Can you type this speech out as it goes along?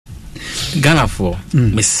Ghana for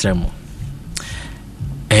Mr.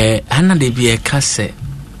 Anna de be a casse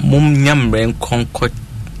mum yamren concord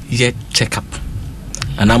yet check up.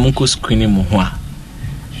 And I'm uncle screening Mohua.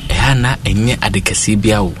 Anna and yet at the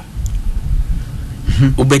Cassibia.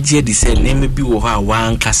 Ubedia de say name be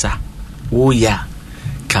one casa. Oh, ya.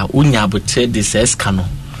 Ka unya butcher this escano.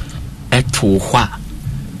 Eto hwa.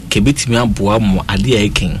 Kebit me a boamo a dear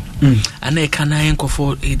king. And I can I enco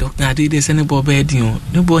for a doctor. I did this any bobbing.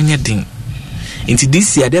 No boy ding. Into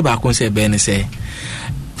this year, the back say Ben say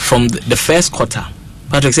from the first quarter.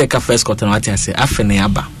 Patrick said first quarter. What I say after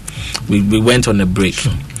Neaba. We went on a break.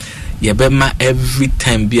 Yebema every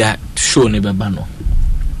time be a show nebano.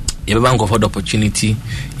 Yebema go for the opportunity.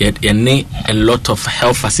 Yet you need a lot of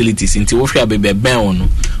health facilities. Into what you be on.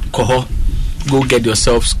 Go get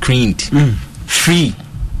yourself screened. Free.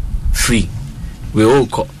 We all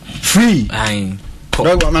call free.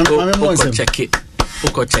 Go check it.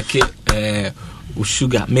 Go check it.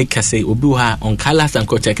 Sugar make us say obiwa on colors and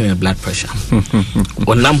go checking the blood pressure.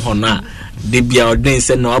 Onam hona de bia odin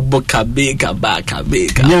say no aboka beka baka.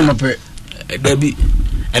 Debi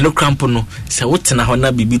eno cramp no say wotena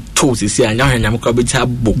hona bibi to say anya hwanyam ko be cha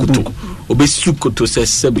bokuto obesukoto say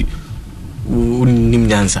sebi unim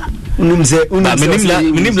nyansa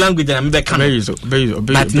unim language na me ka bezo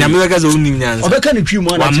but nyame ka zo unim nyansa obeka ne twi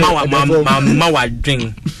mu na ma wa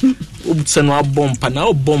dwen obutse no abompa na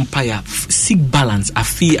obompa ya sick balance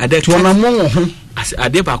afi ade to na mo ho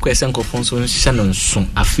ade ba ko esenko fonso hye no nso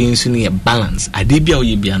afi nso ne balance ade bia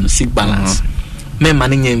oye bia no sick balance me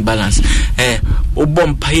manage imbalance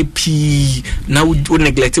obompa epi na wo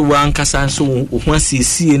neglect one kasa nso ho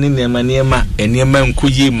asiesie ne nema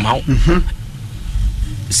nkoye ma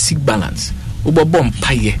sick balance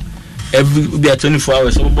obompa ye every 24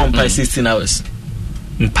 hours obompa 16 hours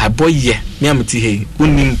mpa boy ye me amti he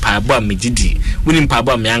woni mpa boy megidi woni mpa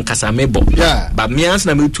boy me ankasa me bo ba me ans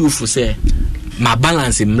na me tufu say ma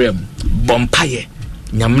balance mrem bompa ye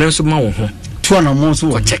nyamre so ma wo ho to na mo so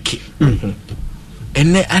wo check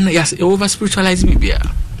and yes over spiritualize bibia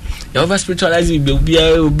over spiritualize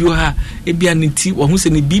bibia obi ha e bia niti wo hu se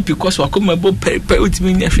ni BP because wa come bo per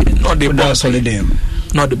ultimate ni afi not the bomb solid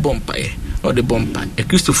not the bomb ye not the bomb a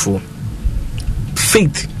Christopher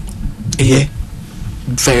faith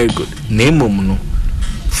very good name no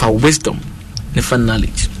for wisdom ne for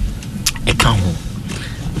knowledge e kan ho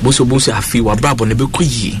boso afi wa brabo ne be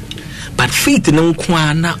koyi but faith no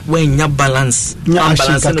kwa na wanya balance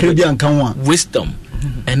wisdom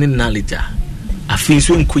and knowledge afi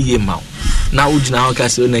so nkoye ma na ujina ho ka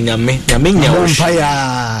se na nyame nya wo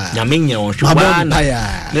shwa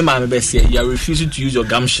ne ma me be say you refuse to use your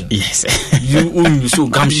gumption. Yes. You so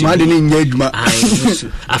gumption ma de ne nya aduma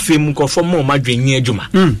afi mu ko fo mo ma dwen nya aduma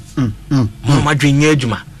mo ma dwen nya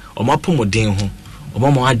aduma o ma pomoden ho o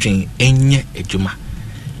ma adwen enye aduma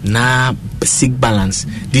na basic balance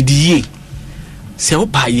didi se o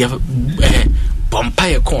ba ye bompa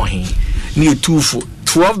ye ko hin ni etufu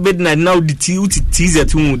 12 midnight now the teaser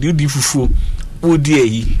to the fufu odi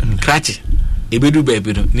eyi krache ebedu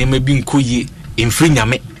baby no ne ma bi nkoye emfri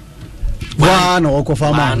nyame wa na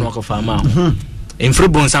okofa ma emfri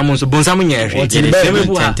bonsam so bonsam nya ehwe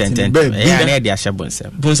ya na dia hye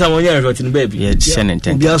bonsam nya ehwe tin baby ya hye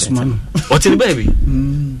ten obi asuma no otin baby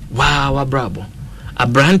wa brabo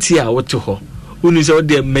abranti a woto ho unu so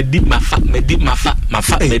de medi mafa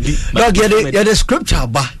dog ya the scripture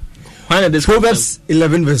ba Proverbs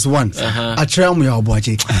 11 verse 1. A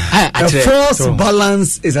false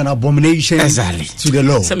balance is an abomination to the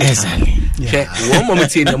Lord. Exactly. One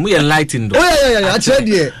moment in we enlightened. I tried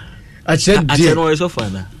here. I know so far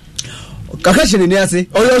now. Kakashin ni ase.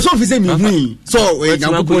 O your so fi say me so we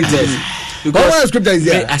nyam ko because scripture is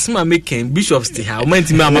there. Asma making bishops stay here. O man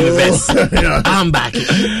ti me am verse. I'm back.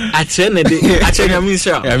 I train me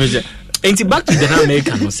sure. Ain't back to the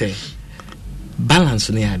American no say. Balance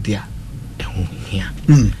ni idea.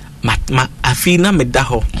 Ma afi na me da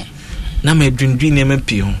ho na me dwindwi ne me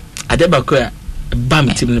pi ho ade ba ko bam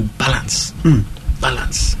tim balance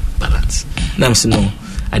na me no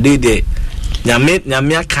ade de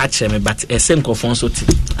nyame aka che me but esen kofon so ti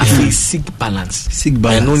afi sick balance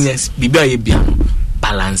no yes bibia ye bia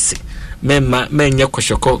balance me nye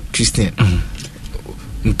koshoko Christian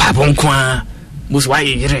mpabon kwa mus why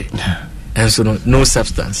yere and so no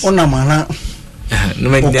substance ona mana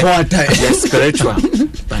no yes spiritual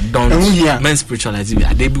but don't men spiritualize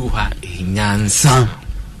it they be ha nyansa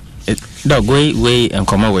dog way and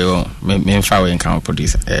come away me fa we can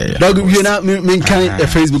produce dog you know me can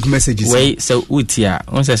Facebook messages way so utia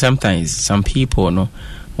once sometimes some people no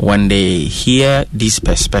when they hear these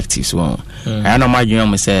perspectives I know my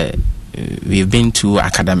dream say we've been too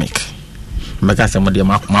academic because some of them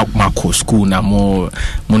Marco school na more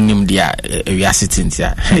nim dia we are sitting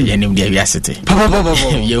here. You nim dia we are sitting.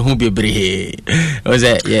 You who be brave. Was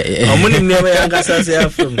it? Yeah. Nim never Angasa say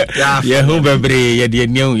from. Yeah, who be brave? You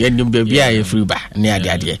nim baby I free ba near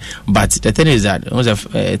dia. But the thing is that was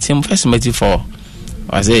a team first meeting for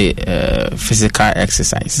was a physical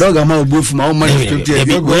exercise. Dog am obo from how much because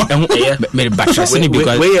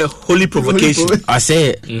we a holy provocation. I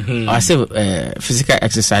say physical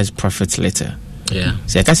exercise profits later. Yeah.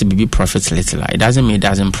 So I can't be profits later. It doesn't mean it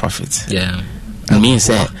doesn't profit. Yeah. It means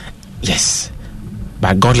yes.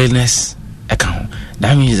 But godliness account.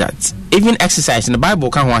 That means that even exercise in the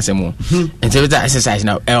Bible can't want some more. And so that exercise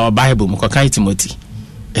now our Bible Timothy.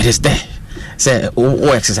 It is there. Say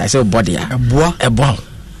exercise your body a boy.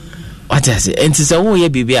 What I say? And to say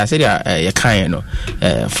baby, I said you can't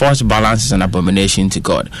false balance is an abomination to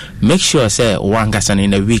God. Make sure say one person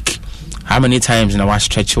in a week. How many times in a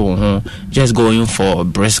stretch just going for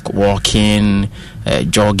brisk walking,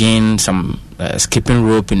 jogging, some skipping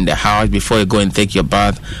rope in the house before you go and take your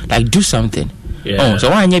bath. Like do something. Yeah.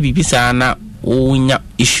 So why you be say na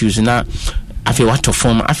issues na I feel what to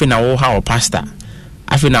form I feel now how pastor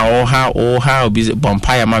I feel now how busy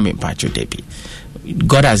vampire mommy patch debi.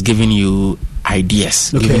 God has given you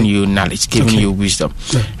ideas, giving you knowledge, giving you wisdom.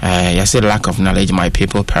 You say lack of knowledge, my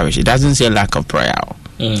people perish. It doesn't say lack of prayer.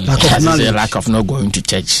 It doesn't say lack of not going to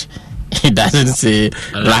church. It doesn't say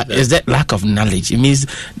is that lack of knowledge. It means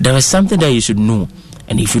there is something that you should know,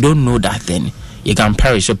 and if you don't know that, then you can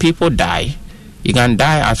perish. So people die. You can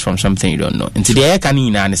die out from something you don't know. And today I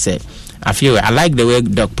can say, I like the way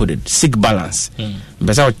Doc put it. Sick balance.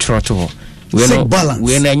 But I throttle. Sick balance.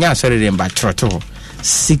 We're not sorry about throttle.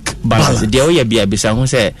 Sick balance. The way be a bisa who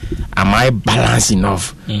say, am I balanced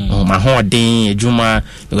enough? My whole day, Juma,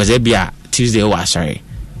 because they be a Tuesday was sorry,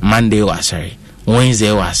 Monday was sorry,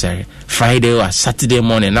 Wednesday was sorry, Friday was Saturday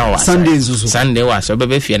morning now was Sunday was so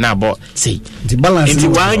baby if you're not about say the balance into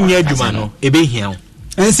 1 year Juma no e be here.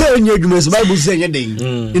 And say when you do Bible say you day.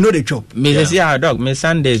 You know the chop. Me say our dog, me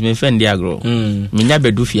Sundays me friend dia grow. Me nya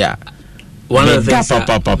bedufia. One of the things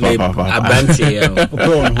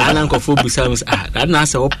Ananko Busams that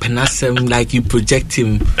answer open us like you project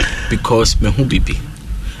him because me who baby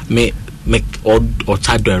me make or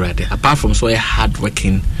child already apart from so hard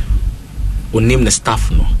working or name the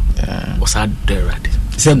staff no was hard already.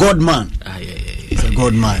 It's a God man. It's a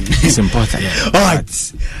God man. It's important. All right.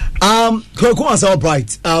 Kweku was all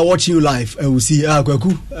bright. Watching you live. We see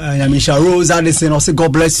Kweku. Yamisha Rose Addison. Also,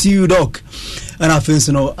 God bless you, Doc. And I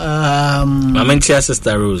feel my mentor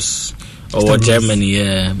sister Rose. Or Germany,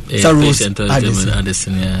 Rose Addison,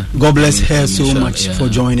 God bless her so much for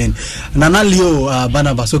joining. Nana Leo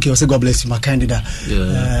Barnabas, okay, I say God bless you, my candidate.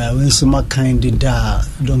 My candidate.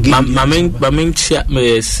 Don't give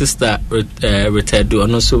my sister retired,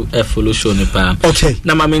 and also a follow show. Okay.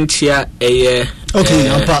 Now, my mentor, okay,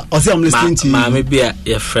 I'm listening to you. Mammy be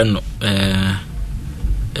a friend.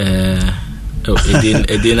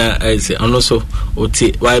 Edina I say and also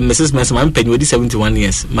why Mrs. Messi I'm paying with 71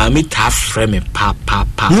 years. Mammy tough frame pa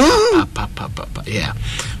yeah.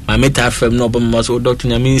 Mammy tough frame no but must Dr.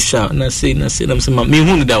 Nyamisha na say I'm saying me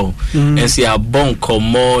hu da and say a bon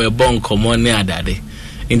komo near daddy.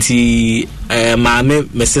 Nti mammy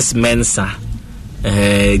Mrs. Mensa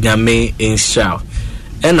nyame insha.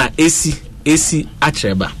 Ena AC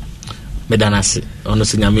atreba medanase ono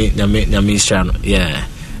se nyame insha no yeah.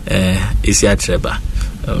 Isi atreba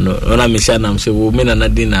no ona misha nam se wo me na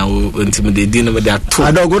di na wo intimidate di no me da to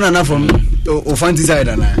I don't go na from fancy side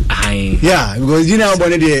na yeah because you know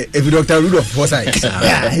born there if Dr. Rudolph Forsyth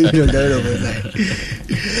yeah Dr. Rudolph Forsyth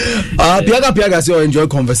Piaga say enjoy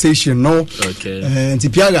conversation no okay and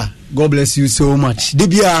Piaga God bless you so much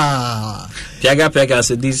Dibia Piaga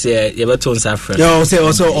so this you better on Safran yeah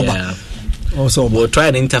also oba also we'll try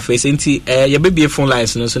an interface into your baby phone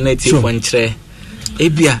lines no so na take one chere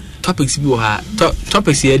ebia topics bi ha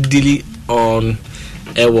topics here daily on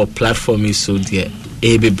our platform is so there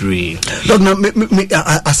ebebre dog na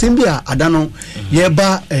asembia adano ye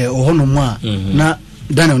ba ohonomu a na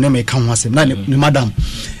Daniel na me kan ho asem na ne madam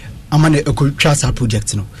amane ekotwa sa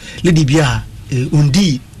project no lady bia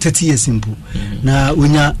undi 30 years simple na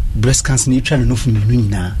wonya breast cancer ni twa no funu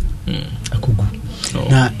nyina akogu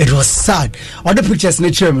na it was sad all the pictures na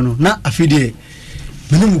chairman no na afide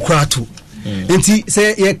menum kwato enti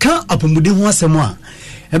say ye kan apomude ho asem a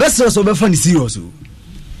ebese so be fa ni serious o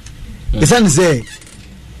esan say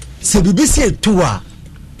se BBC to a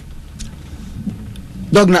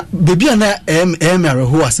dog na baby na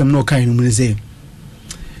ho asem no kan no mu say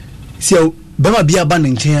so be ma bia ba ne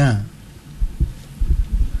nchen a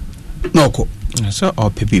no ko so o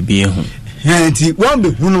baby ho nti wan be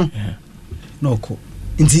huno no ko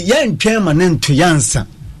nti yan twɛn ma ne nto yansa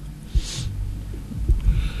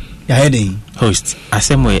ya heading host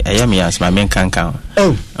asɛm I am yes my main kankan.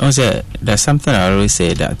 I say there's something I always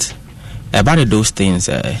say that about those things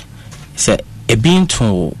say a being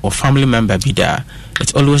to or family member be there,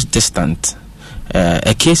 it's always distant.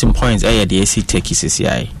 A case in point, the AC take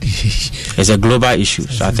CCI. It's a global issue,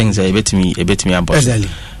 so I think it's a bit me about. Exactly.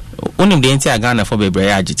 Only the entire Ghana for be very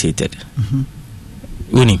agitated.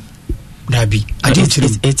 Only.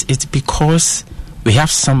 It's because we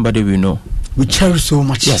have somebody we know. We cherish so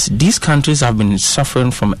much. Yes, these countries have been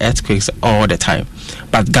suffering from earthquakes all the time,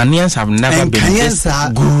 but Ghanaians have never been this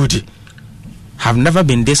good. Have never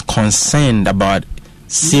been this concerned about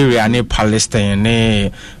Syria,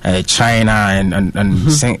 Palestine, China,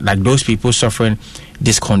 and saying, like those people suffering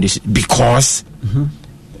this condition because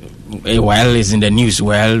while it's in the news,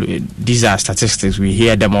 these are statistics, we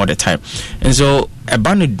hear them all the time. And so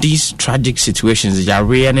about these tragic situations,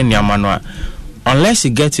 unless you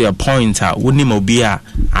get to a point wouldn't be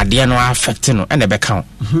affecting and the account.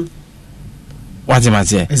 What's the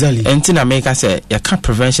matter? Exactly. And in America say you can't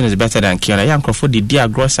prevention is better than cure. Young Crawford the dear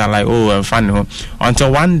gross are like I'm fine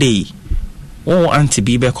until one day Auntie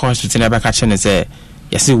Bibe calls to never catch and say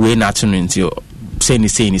yes we not to into say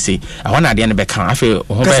I want at the end of the account I feel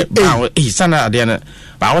son at the end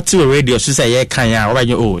but I want to radio to say yeah can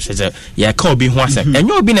ya says yeah call be once and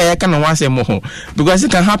you'll be a can once more because it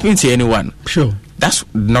can happen to anyone. Sure. That's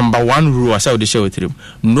number one rule I saw the show with him.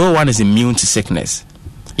 No one is immune to sickness.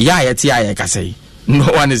 I can say no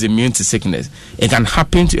one is immune to sickness. It can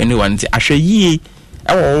happen to anyone. So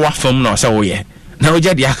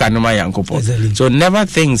never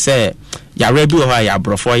think say ya rebi or ya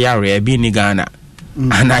brofo ya rebi ni Ghana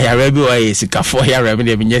and ya rebi or is kafo ya rebi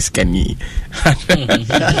de binyes kani.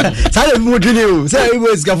 Say mo dini say we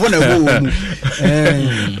is kafo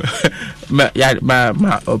na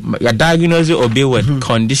ya diagnose obi with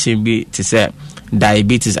condition be to say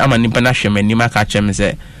diabetes. I'm an international man. Catch him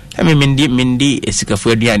say, I mean, Mindy is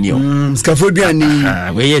Scafodiani.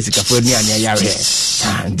 Scafodiani. Where is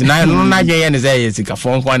Scafodiani? Deny no Nigerian is a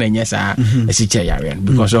Scafon one and yes, a Sicilian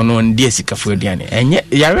because on one dear Scafodiani. And yet,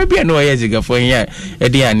 Arabian no is Scafodiani,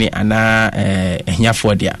 Ediani, and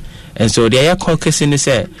Yafodia. And so the air caucus in the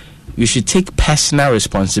say, you should take personal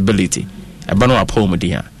responsibility. About our poem,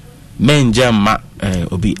 dear. Men jam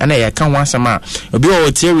obi ana ya kan wansama obi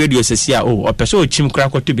o tie radio sesia o peso chim kra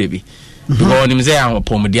kwato baby because nim say am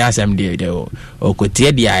pomodi asem de o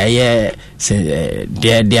kotie dia ye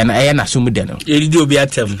de na ye na sum de no e di obi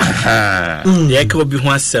atem ye ka obi ho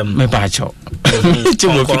asem me ba cho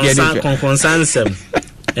chimo fi de konsansem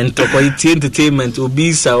entoko entertainment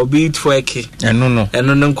obi sa obi twerk no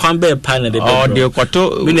nkwan be pa na de o de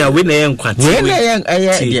kwato we na ye nkwan we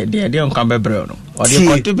de nkwan be bre no o de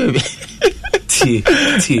kwato baby T.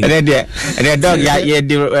 And then dog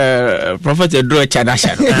the prophet draw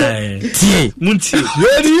Chadasha. T. Munti.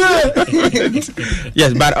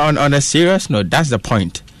 Yes, but on a serious note, that's the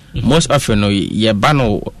point. Most often, you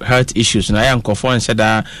ban health issues. Now, I'm confident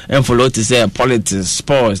that I'm follow to say politics,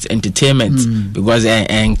 sports, entertainment, because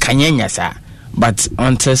and Kanyanya sa. But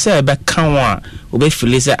until say back canwa, we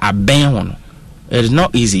feel say a ben. It is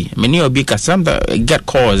not easy. Many of because some get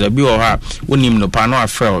calls. A be or her when him no pano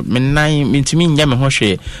afraid. Me to me yam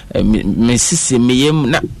hoshe. Me sisi me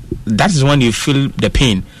yam. That is when you feel the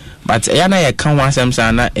pain. But yana ya can't want some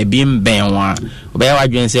sana a beam ben one. Obey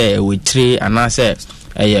what you say we tree and I say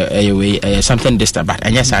something distant. But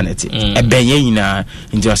and yes sanity. A ben yina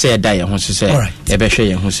into say a die. I want to say a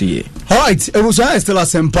beshe who see. All right, it was still a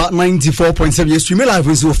Sempa 94.7. Yes, stream live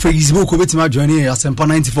with Facebook. With me joining a Sempa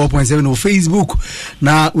 94.7 on Facebook.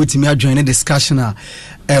 Now with me joining discussion.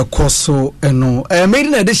 Koso no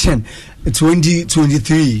maiden edition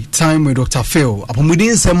 2023 time with Dr. Phil. Upon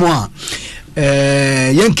within someone.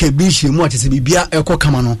 Yanke bishi mu atese bibia ekọ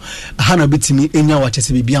kama no hana betimi enya wa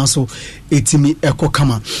atese bibia so etimi ekọ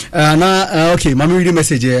kama na okay mami read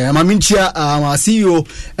message mami nchia CEO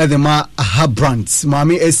at the Maha Brands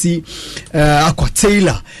mami esi akwa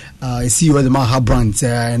Taylor CEO at the Maha Brands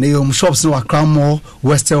and they shops no Accra Mall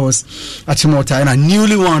Westeros Achimota and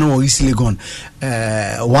newly one or easily gone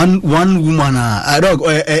one woman a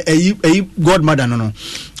godmother no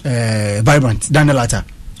Vibrant Danielata.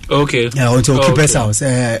 Okay. Yeah, to Keeper's house.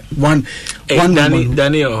 One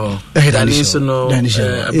Danny or Danny so no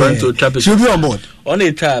to trap should be on board. On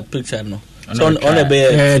a trap picture no. So on a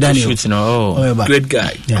bear shoot no. Great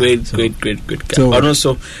guy. Yeah. Great guy. So, and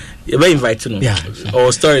also you be invited no. Yeah.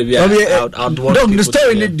 Or story be out the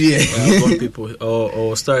story need people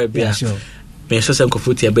or story be. Yeah, sure. me so some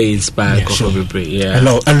kofuti be inspired a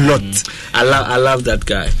lot I love that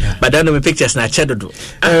guy. But then my pictures na chedodo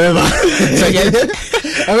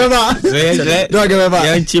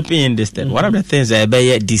you're chipping in this thing. One of the things I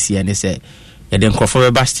buy this year, and they say then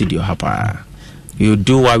Kofoba studio hapa you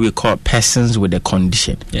do what we call persons with a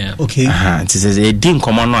condition. Okay. It says a dim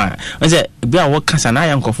common one. I say be a work can I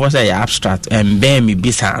am Kofor say abstract and bear me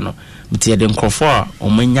bisano but you then Kofor or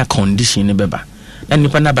mania condition beba then you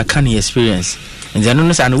pana bakani experience and then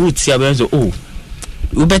and would see oh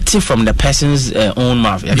you better from the person's own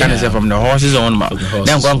mouth. You can't say from the horse's own mouth.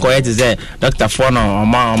 Then go and go ahead to say Dr. Fono or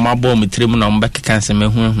my bomb with trim on back cancer me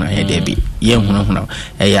debi.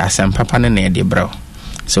 Yeah, some papa and bro.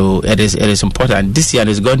 So it is important. This year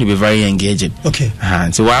is going to be very engaging. Okay.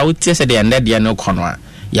 So I would say the end there no corner.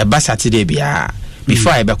 Ya basa today be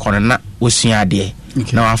before I be corner na osuya de.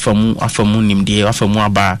 Now afamu nim de afamu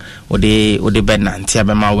aba ode benanti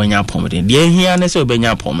abema wenya pomede. De here na so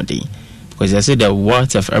benya pomede. Because I say the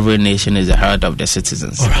worth of every nation is the heart of the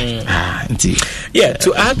citizens. All right. Yeah,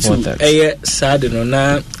 to add to sad no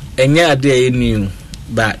na enya ade new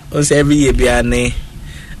but also every year be ane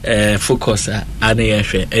focus ane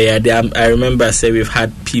I remember say we've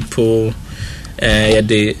had people a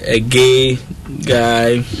gay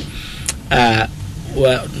guy and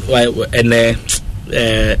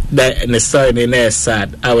the story is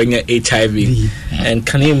sad when you HIV and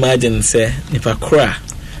can you imagine say if I cry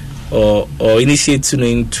or initiate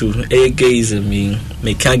tuning into gayism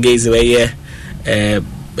me can't gaze away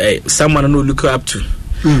someone who look up to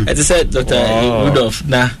as I said Dr. Rudolph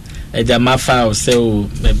na ejama fa so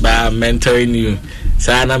me ba mentoring you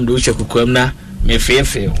sa na mdo che kukwam na me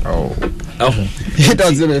fefe he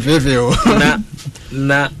doesn't me fefe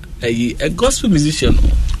na a gospel musician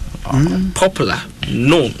popular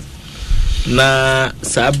known na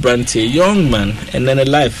sa brand a young man and then a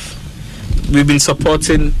life we've been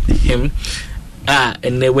supporting him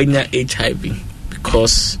and when you're HIV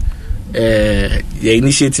because you're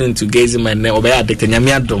initiating into gayism and obey addicted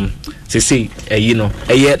nyamiadom to see you know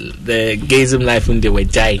the gayism life when they were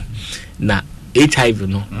dying na HIV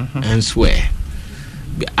no and swear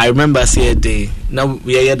I remember say a day now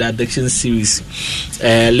we are the addiction series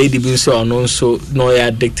lady being so and also no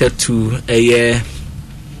addicted to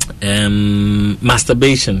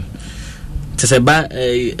masturbation to say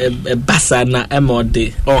basa na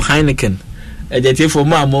emode or Heineken ejete for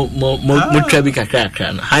mo trabi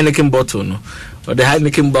kakra na Heineken bottle no or the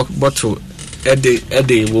Heineken bottle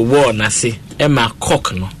ede wo war na se e ma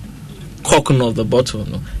cork no of the bottle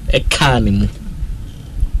no e can mu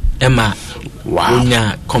e ma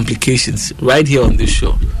wow complications right here on this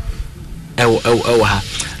show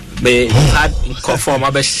we had conform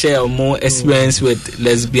I share more experience with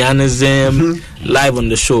lesbianism live on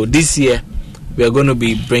the show this year. We are going to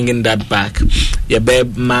be bringing that back.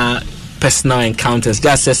 My personal encounters.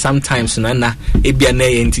 Just say sometimes nana ebia na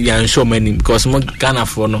enti yan show many because mo Ghana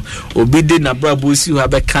for no obi dey na brabusi who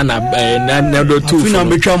have kana na do two afina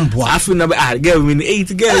betwa mboa afina girl win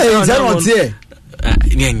 8 girls no there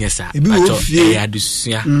nyanyesa acho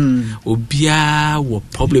adusua obia wo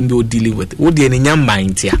problem be dealing with wo dey nya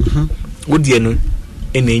mind ya wo dey no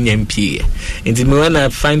NNMP. And when I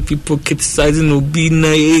find people criticizing obi na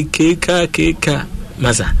keka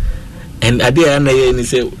masa and ade na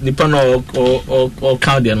say nipa no or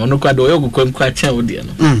count there no kwado yo go kwa cha wo there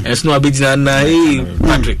no enso no abegina na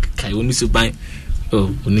Patrick kai oni so ban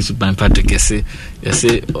Patrick yes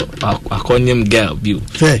akonyem girl view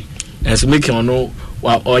and so make him no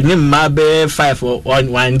onyem ma be 5 or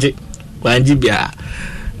 1 bia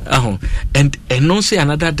and also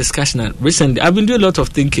another discussion recently I've been doing a lot of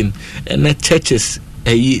thinking in the churches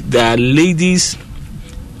there are ladies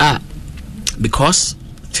because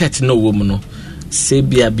church no woman no say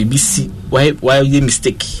be a BBC why you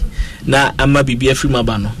mistake na ama bibi free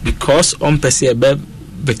mabano because on person be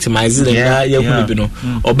victimizing na ya hu bi no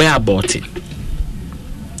obey about it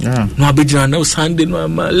no abijana no Sunday no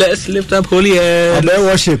let's lift up holy hands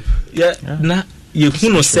worship na you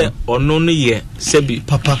know say or no ye sebi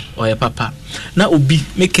papa or your papa na obi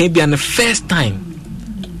make be the first time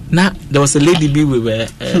na there was a lady we were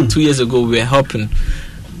 2 years ago we were helping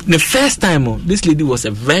the first time this lady was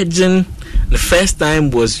a virgin the first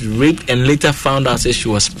time was raped and later found out that she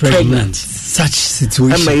was pregnant such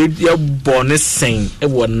situation your born is saying it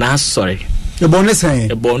was not sorry your born is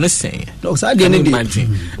saying no so I didn't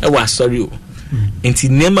imagine it was sorry. Inti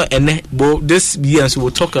nema ene bo this year so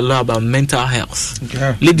we'll talk a lot about mental health.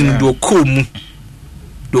 Leading do komu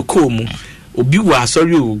obi wa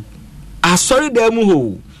sorry dem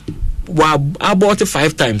ho wa about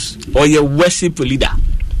 5 times or your worship leader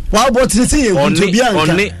wa bot ni say to bia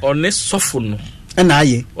nka one sofo no na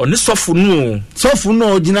aye one sofo no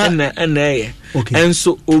ogina na aye and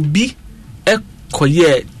so obi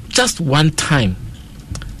ekoye just one time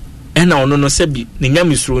and I no say bi ne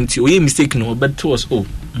nyamesro nti oye mistake no but to us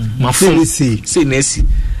my phone say na si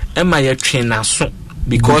e ma ye twen na so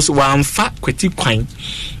because wa mfa kwati kwan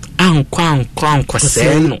ankwa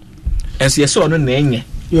say no and so yes no na enye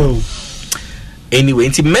yo anyway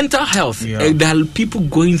into mental health there are people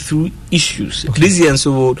going through issues Christians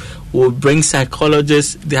will bring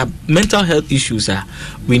psychologists. There are mental health issues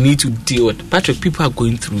we need to deal with. Patrick, people are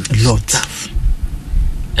going through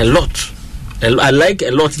a lot. I like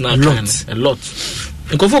a lot now. A lot.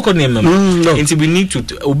 And we need to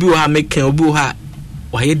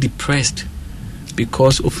why depressed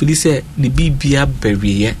because of this the BBA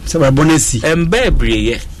barrier.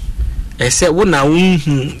 I said when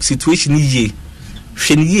situation ye.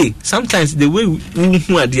 Sometimes the way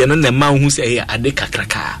who are the another man who say ade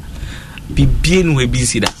kakraka bibie no we bi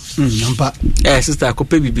sida nampa sister ko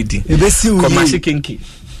pe bibidi ko mashikenki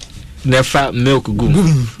nefa milk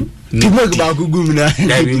gum milk ba gum na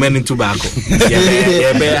ya bi mani to ba ko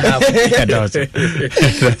ya be have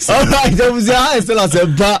all right that was still as a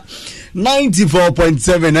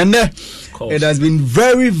 94.7 and it has been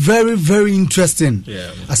very very very interesting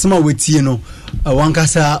asema wetie no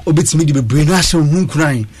wankasa obetimi de bebre no ahye hu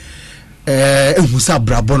kran ehusa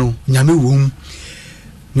brabo no nyame wom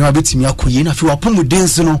ni obetimi akoye na fi wapomoden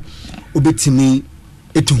so no obetimi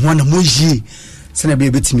etuhu na moyie sene be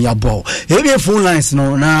obetimi abo ebe phone lines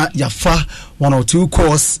no na yafa 1 or 2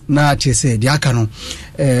 calls na chese de aka no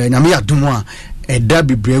nyame yadom a eda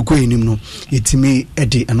bebre ko enim no etimi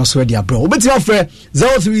ede eno so de abro obetimi afre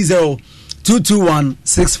 030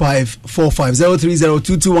 221-6545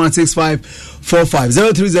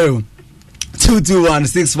 030-221-6545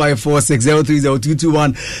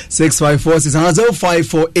 030-221-6546 030-221-6546 and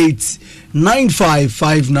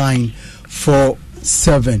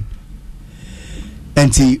 0548-955947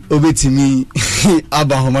 enti obetimi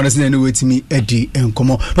aba homano se na wetimi edi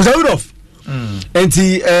enkomo Dr. Rudolph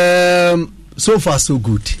enti so far so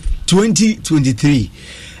good 2023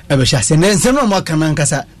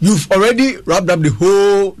 you've already wrapped up the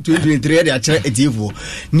whole 2023 the actual etivo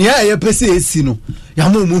nia ye pese esi no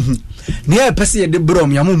yamo muhu nia ye pese ye de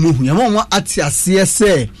brom yamo muhu yamo mo ati ase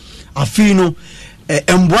se afi no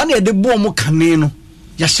emboa na ye de bo mo kane no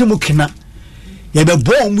ya hye mo kena ye be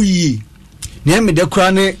bo mo yi nia me de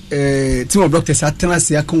kura ne team of doctors atena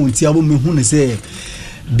se aka wonti abo mehu ne se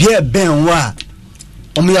bia ben wa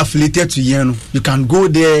omo ya affiliated to yen you can go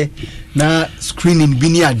there na screening bi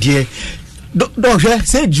ni ade don't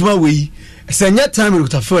say juma we say nya time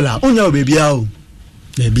with afola onya baby o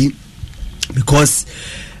baby because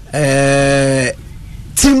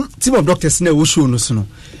team of doctors na wo show no so no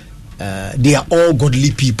they are all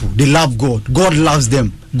godly people, they love God loves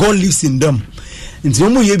them, God lives in them nti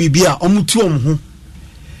omo ye bibia omo tu omo ho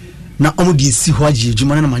na omo di si ho agi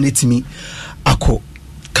juma na manetimi akọ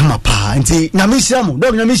kama pa nti nyamishiramu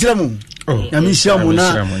dog nyamishiramu nyamishiramu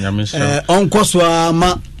na onkoso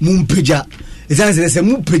ma mumpeja esanse se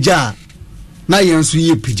mumpeja na yensu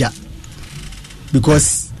ye peja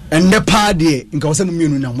because and the party nka wose no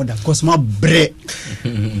mienu na moda because ma bre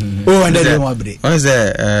and the ma bre was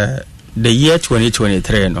the year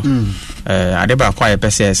 2023 no adeba kwa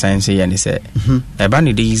pese science ye ni se eba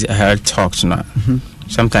ni these health talks na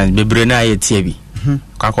sometimes bebre na ye tie bi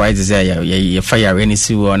kwa it say ye fire any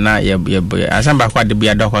si na ye asamba kwa de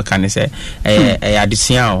bia dokwa kan say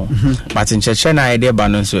adesua o but in church na ide ba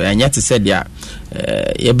no so enya te say dia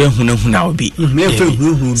ye be hunahuna obi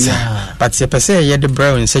but se pese ye de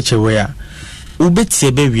brow in such a way a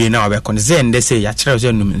ubetie be wie na obekon ze nde say ya kire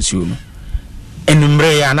so num nsuo no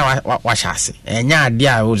enumre ya na wa shase enya ade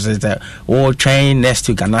a wo train next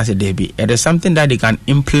to Ghana say debi it is something that they can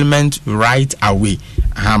implement right away.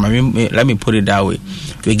 Let me put it that way.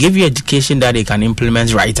 We give you education that they can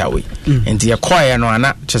implement right away. And the choir no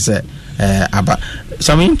ana just about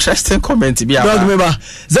some interesting comment be about. Remember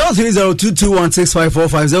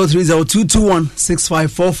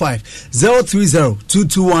 03022165545 03022165545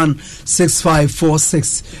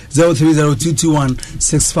 03022165546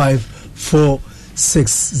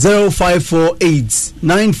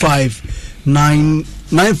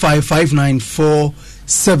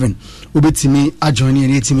 03022165546 ubetimi ajoin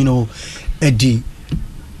any etimi no edi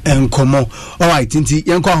enkomo. All right, nti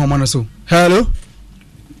yenko ahoma no so. Hello.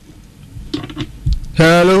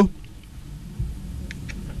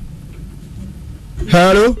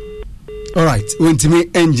 All right, wentimi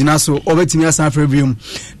engine so obetimi asan for review.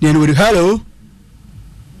 Then we do hello.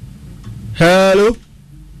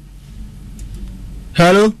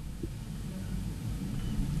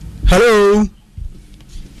 Hello.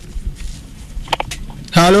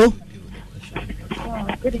 Hello.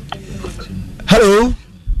 Hello.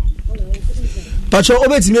 Pacho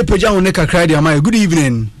obeti me peja won kakra dia my. Good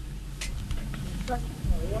evening.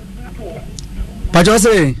 Pacho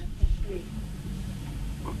say.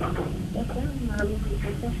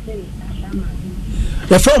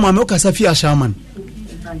 The form am okasa fi ashaman.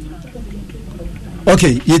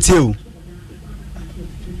 Okay, yetio.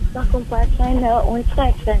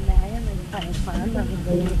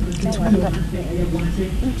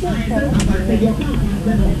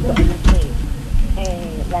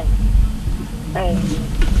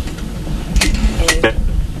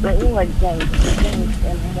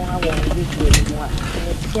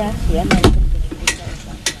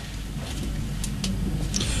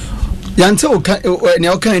 Yante o kan ne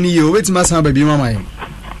o kan ni yo wetima san ba bi mama.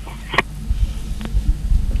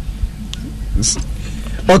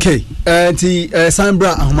 Okay, the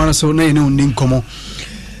Sambra Ahmana so na no nin komo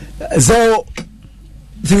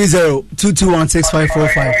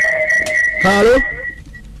 03022165545. Hello.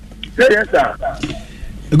 Yes, sir.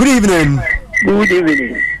 Good evening. Good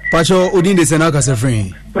evening. Pacho Odin de Senaka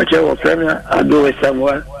Sefrin. Pacho Premier Ado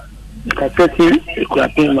Samuel. Kapeti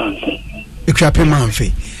Ekwapin Manfi. Ekwapin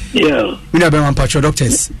Manfi. Yeah. We na be man Pacho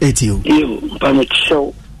doctors ATO. You permit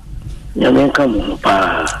show. Nyamenka mu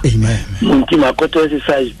pa. Amen. Munti makoto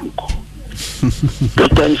exercise book.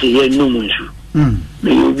 Doctors here no munju.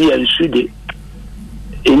 Me you be ansude.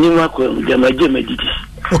 Enima ko jamaje mediti.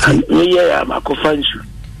 Okay. Me ya makofansu.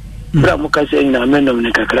 Bra mukase na menom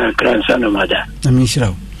ne kakra kransa na mada.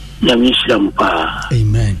 Namishira. Nyamishira mu pa.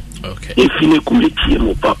 Amen. Okay. Efine kumiti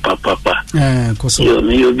mu papa. Koso. Yo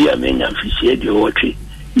me you be amenya mfisi de wotwe.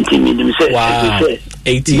 Nti minim se. Wow.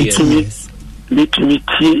 80 years.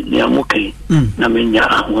 Metimiti ni amukai na menya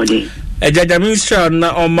ahode ejaja ministry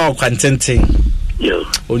na oma kwantenten yo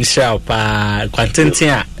onishra pa kwantenten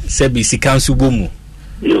a sebi sikansu bomu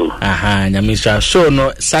yo aha nya ministry show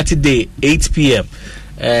no Saturday 8 p.m.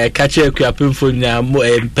 Catcher Ekwapin na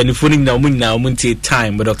penifoni na omunyina omunti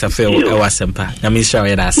time with Dr. Phil Ewasempa nya ministry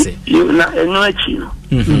ya dase yo na eno achi no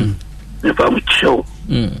me pa show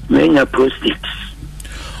menya prostate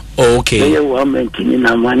okay yo wa mentini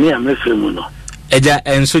na mani amefemu no eja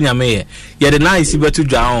enso nyame ye de na isi betu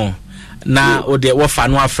dwa na o de wo fa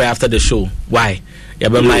no after the show why ya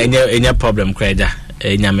be ma enya problem kreja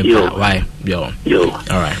nyame pa why yo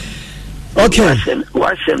all right okay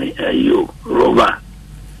what me you roba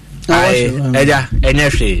ai eja enya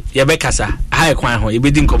hwe ye be kasa ha kwan ho ye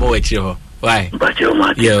be di nkomo wa chire ho why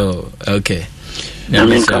yo okay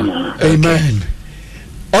amen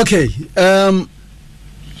okay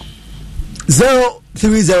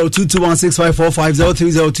 03022165545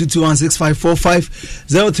 03022165545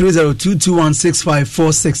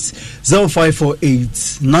 03022165546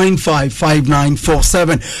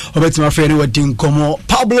 0548955947 obetima friend we din komo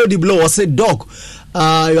Pablo Di Blow was said dog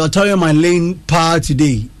you are telling my lane power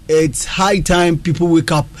today. It's high time people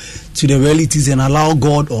wake up to the realities and allow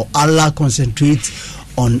God or Allah concentrate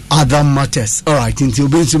on other matters. All right, until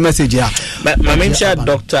we bring message here. My mentor,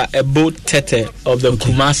 Dr. Ebo Tete of the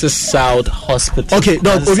Kumasi South Hospital. Okay,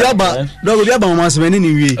 Dog Obiaba, Mama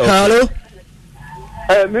Smeni. Hello.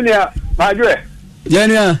 Minia, Madre.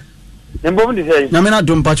 Yania. Nembo ndi say. Na mena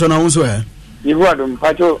dum pacho na unso e. Yibu adum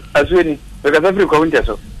pacho asweni. Because every county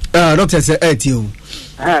so. Doctor say etio.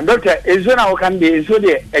 Doctor, ezo na wokan be ezo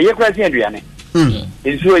de eye kwasi aduane.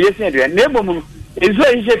 Ezo yesi aduane. Nembo mu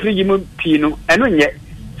ezo ise frigi mu pii no eno nye.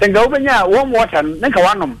 Senga ubenya warm water nka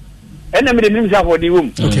wanom. Ena me de nim sa for di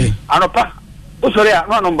wom. Okay. Anopa. Usori a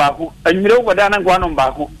wanom ba ko. Anwire wo da na nka wanom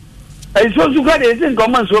ba ko. Ezo suka de ese nka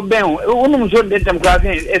man so ben wonum so de tem kwasi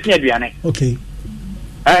esi aduane. Okay.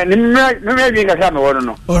 Me bi nga ka me wono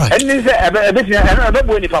no. Alright. Eni se ebe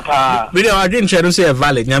bo ni papa. We dey agree nche say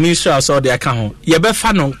valid. Nyame sure so dey aka ho. Ye be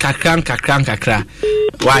fa no kakra.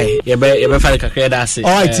 Why? Ye be fa kakra da say.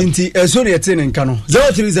 Alright, Tinti, so dey tin nka no.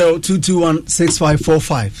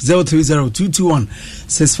 0302216545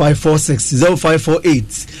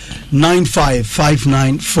 0302216546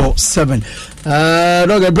 0548955947.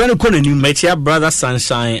 Dog Brandon Konani Metia brother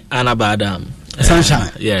Sunshine Anabadam.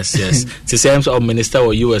 Sunshine. Yes. The same of minister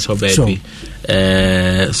or US or baby.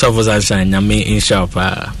 So for Sunshine, Nyame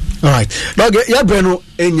inshallah. All right. Dog ya Breno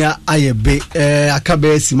enya ayebe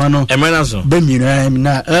akabe simano. Emanazo. Be mi na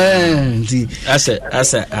nti.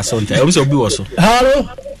 Asa asonta. Obi so bi wo so. Hello.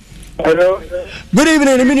 Good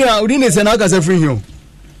evening. Minia udine se na aka se free here.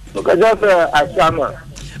 Okaja Ashama.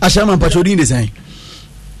 Ashama pacho udine se.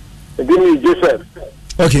 Edini Joseph.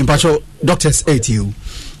 Okay, pacho doctors ATU.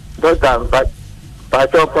 Doctor, but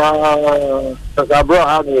Patopa Sasabro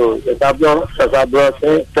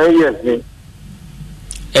 10 years.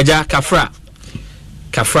 Eja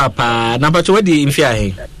Kafra pa number 2 di mfia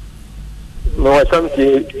he. No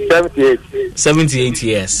 78 78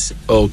 years. Okay.